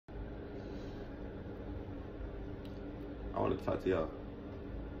want to talk to y'all.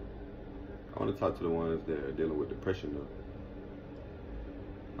 I want to talk to the ones that are dealing with depression though.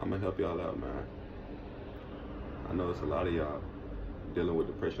 I'm gonna help y'all out, man. I know it's a lot of y'all dealing with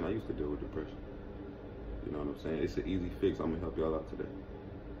depression. I used to deal with depression. You know what I'm saying? It's an easy fix. I'm gonna help y'all out today.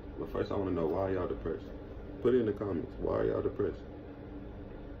 But first I want to know, why y'all depressed? Put it in the comments. Why are y'all depressed?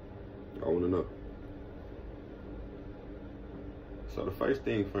 I want to know. So the first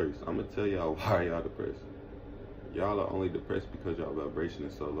thing first, I'm gonna tell y'all why y'all depressed. Y'all are only depressed because y'all vibration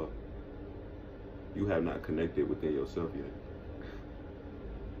is so low. You have not connected within yourself yet.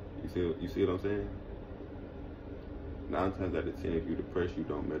 You see what I'm saying? 9 times out of 10, if you're depressed, you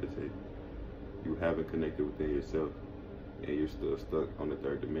don't meditate. You haven't connected within yourself, and you're still stuck on the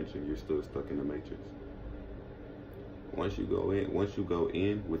 3rd dimension. You're still stuck in the matrix. Once you go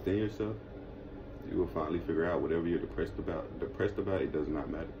in within yourself, you will finally figure out whatever you're depressed about. It does not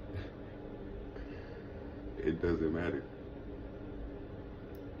matter. It doesn't matter.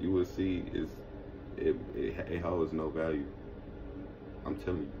 You will see it holds no value. I'm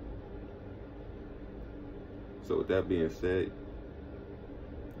telling you. So with that being said,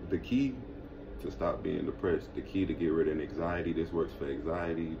 the key to stop being depressed, the key to get rid of anxiety, this works for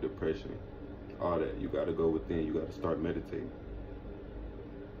anxiety, depression, all that. You gotta go within. You gotta start meditating.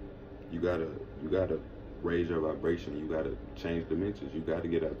 You gotta raise your vibration. You gotta change dimensions. You gotta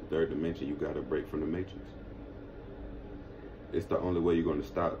get out the 3rd dimension. You gotta break from the matrix. It's the only way you're gonna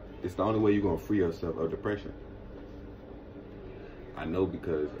stop. It's the only way you're gonna free yourself of depression. I know,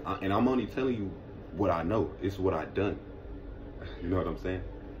 because and I'm only telling you what I know. It's what I done. You know what I'm saying?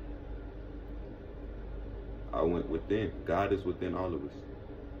 I went within. God is within all of us.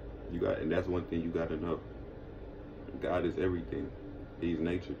 And that's one thing you gotta know. God is everything. He's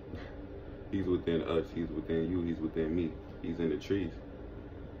nature. He's within us. He's within you. He's within me. He's in the trees.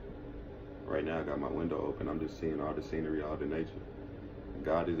 Right now I got my window open. I'm just seeing all the scenery, all the nature.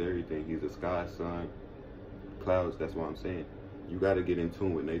 God is everything. He's the sky, sun, clouds. That's what I'm saying. You got to get in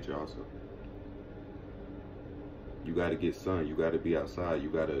tune with nature also. You got to get sun. You got to be outside. You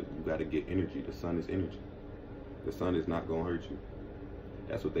got to get energy. The sun is energy. The sun is not going to hurt you.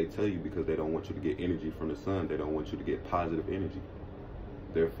 That's what they tell you, because they don't want you to get energy from the sun. They don't want you to get positive energy.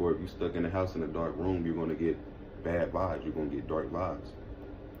 Therefore, if you're stuck in a house in a dark room, you're going to get bad vibes. You're going to get dark vibes.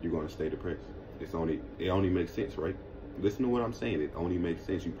 You're going to stay depressed. It only makes sense, right? Listen to what I'm saying. It only makes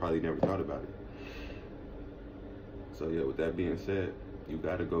sense. You probably never thought about it. So yeah, with that being said, you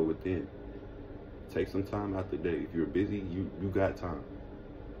got to go within. Take some time out the day. If you're busy, you got time.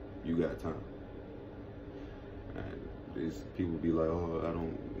 You got time. And these people be like, oh, I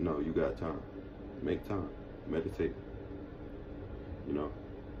don't know. You got time. Make time. Meditate. You know,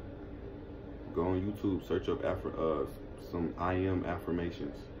 go on YouTube, search up some I am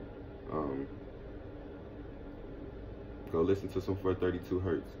affirmations. Go listen to some 432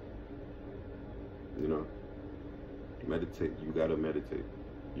 Hertz. You know, meditate. You gotta meditate.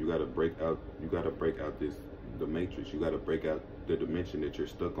 You gotta break out. You gotta break out the matrix. You gotta break out the dimension that you're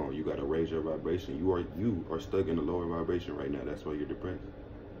stuck on. You gotta raise your vibration. You are stuck in a lower vibration right now. That's why you're depressed.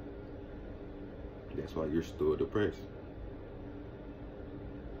 That's why you're still depressed.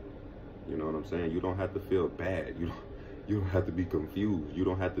 You know what I'm saying? You don't have to feel bad. You don't have to be confused. You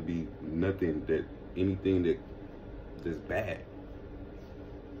don't have to be anything that's bad.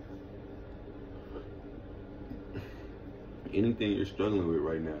 Anything you're struggling with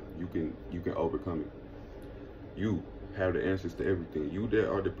right now, you can overcome it. You have the answers to everything. You that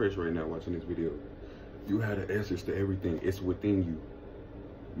are depressed right now watching this video, you have the answers to everything. It's within you.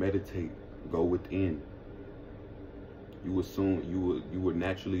 Meditate. Go within. You would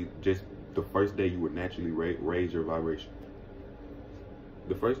naturally, just the first day, you would naturally raise your vibration.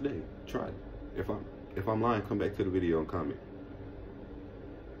 The first day, try it. If I'm lying, come back to the video and comment.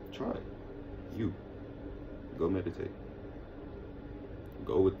 Try it. You go meditate.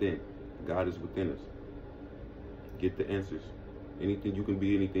 Go within. God is within us. Get the answers. Anything, you can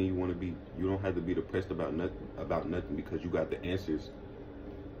be anything you want to be. You don't have to be depressed about nothing because you got the answers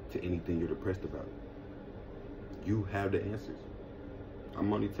to anything you're depressed about. You have the answers.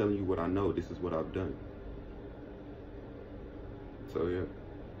 I'm only telling you what I know. This is what I've done. So yeah.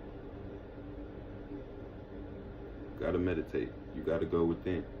 Gotta meditate. You gotta go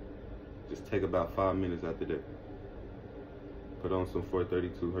within. Just take about 5 minutes out the day. Put on some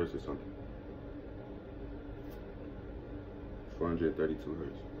 432 Hertz or something. 432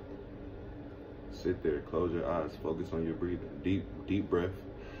 Hertz. Sit there, close your eyes, focus on your breathing. Deep breath.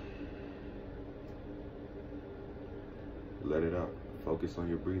 Let it out. Focus on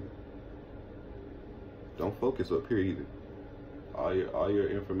your breathing. Don't focus up here either. All your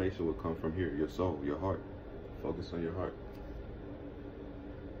information will come from here, your soul, your heart. Focus on your heart.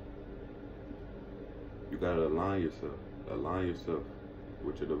 You gotta align yourself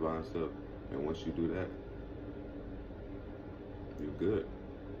with your divine self. And once you do that, you're good.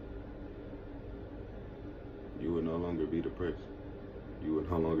 You will no longer be depressed. You will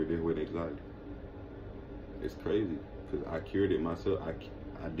no longer deal with anxiety. It's crazy, because I cured it myself.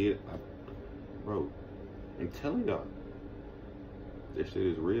 Bro, I'm telling y'all, this shit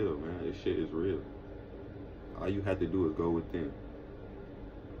is real, man. This shit is real. All you have to do is go within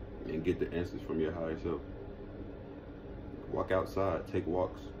and get the answers from your higher self. Walk outside, take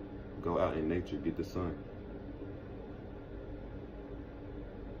walks, go out in nature, get the sun.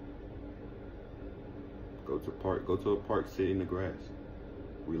 Go to a park, sit in the grass,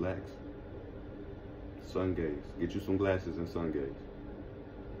 relax. Sun gaze, get you some glasses and sun gaze.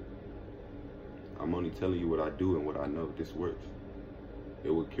 I'm only telling you what I do and what I know. This works. It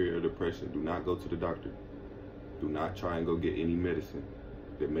will cure your depression. Do not go to the doctor. Do not try and go get any medicine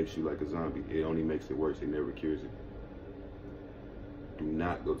that makes you like a zombie. It only makes it worse. It never cures it. Do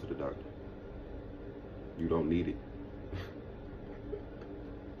not go to the doctor. You don't need it.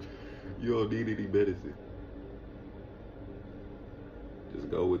 You don't need any medicine. Just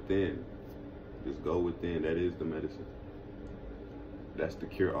go within. Just go within. That is the medicine. That's the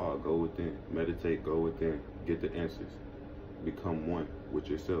cure all. Go within. Meditate, go within. Get the answers. Become one with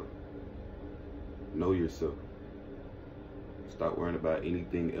yourself. Know yourself. Stop worrying about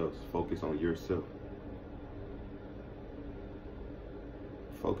anything else. Focus on yourself.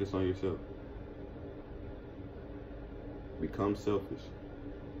 Focus on yourself. Become selfish.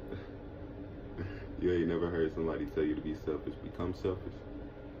 You ain't never heard somebody tell you to be selfish. Become selfish.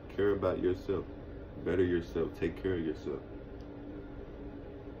 Care about yourself. Better yourself. Take care of yourself.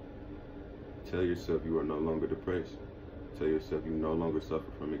 Tell yourself you are no longer depressed. Tell yourself you no longer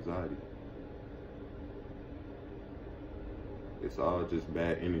suffer from anxiety. It's all just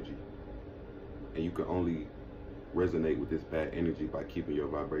bad energy. And you can only resonate with this bad energy by keeping your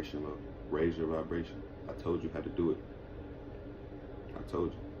vibration low. Raise your vibration. I told you how to do it. I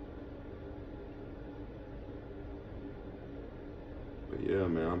told you. But yeah,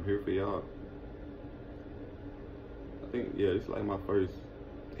 man, I'm here for y'all. I think, yeah, it's like my first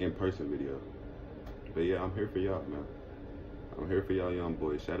in-person video. But yeah, I'm here for y'all, man. I'm here for y'all young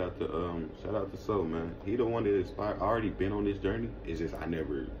boys. Shout out to Soul, man. He the one that inspired. I already been on this journey. It's just I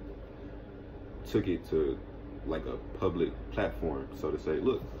never took it to like a public platform, so to say.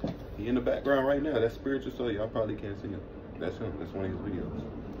 Look, he in the background right now. That's Spiritual Soul. Y'all probably can't see him. That's him. That's one of his videos.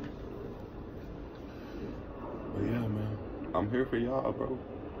 But yeah, man. I'm here for y'all, bro.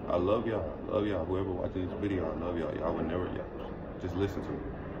 I love y'all. Love y'all. Whoever watching this video, I love y'all. Y'all would never, just listen to me.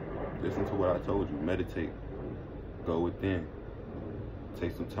 Listen to what I told you. Meditate. Go within.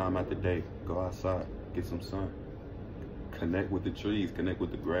 Take some time out the day. Go outside. Get some sun. Connect with the trees. Connect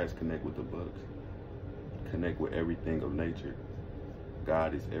with the grass. Connect with the bugs. Connect with everything of nature.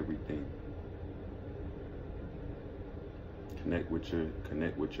 God is everything. Connect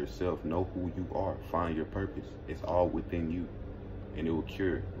with yourself. Know who you are. Find your purpose. It's all within you. And it will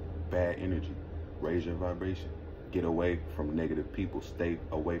cure bad energy. Raise your vibration. Get away from negative people. Stay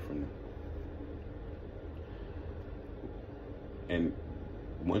away from them. And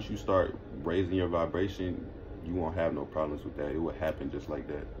once you start raising your vibration, you won't have no problems with that. It will happen just like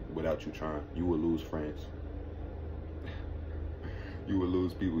that without you trying. You will lose friends. You will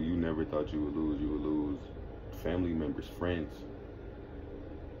lose people you never thought you would lose. You will lose family members, friends.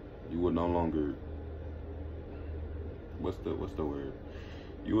 You will no longer, what's the word?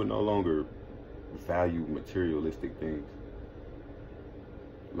 You will no longer value materialistic things.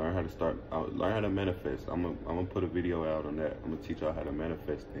 Learn how to manifest. I'm gonna put a video out on that. I'm gonna teach y'all how to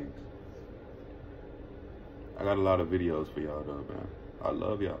manifest things. I got a lot of videos for y'all though, man. I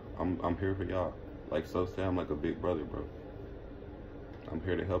love y'all. I'm here for y'all. Like So say, I'm like a big brother, bro. I'm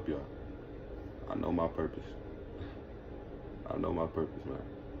here to help y'all. I know my purpose. I know my purpose, man.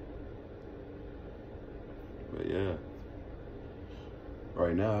 But yeah.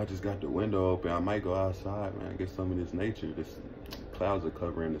 Right now, I just got the window open. I might go outside, man. Get some of this nature. This clouds are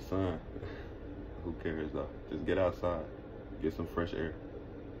covering the sun. Who cares, though? Just get outside. Get some fresh air.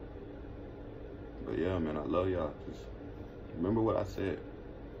 But yeah, man, I love y'all. Just remember what I said.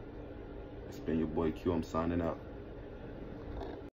 It's been your boy Q. I'm signing out.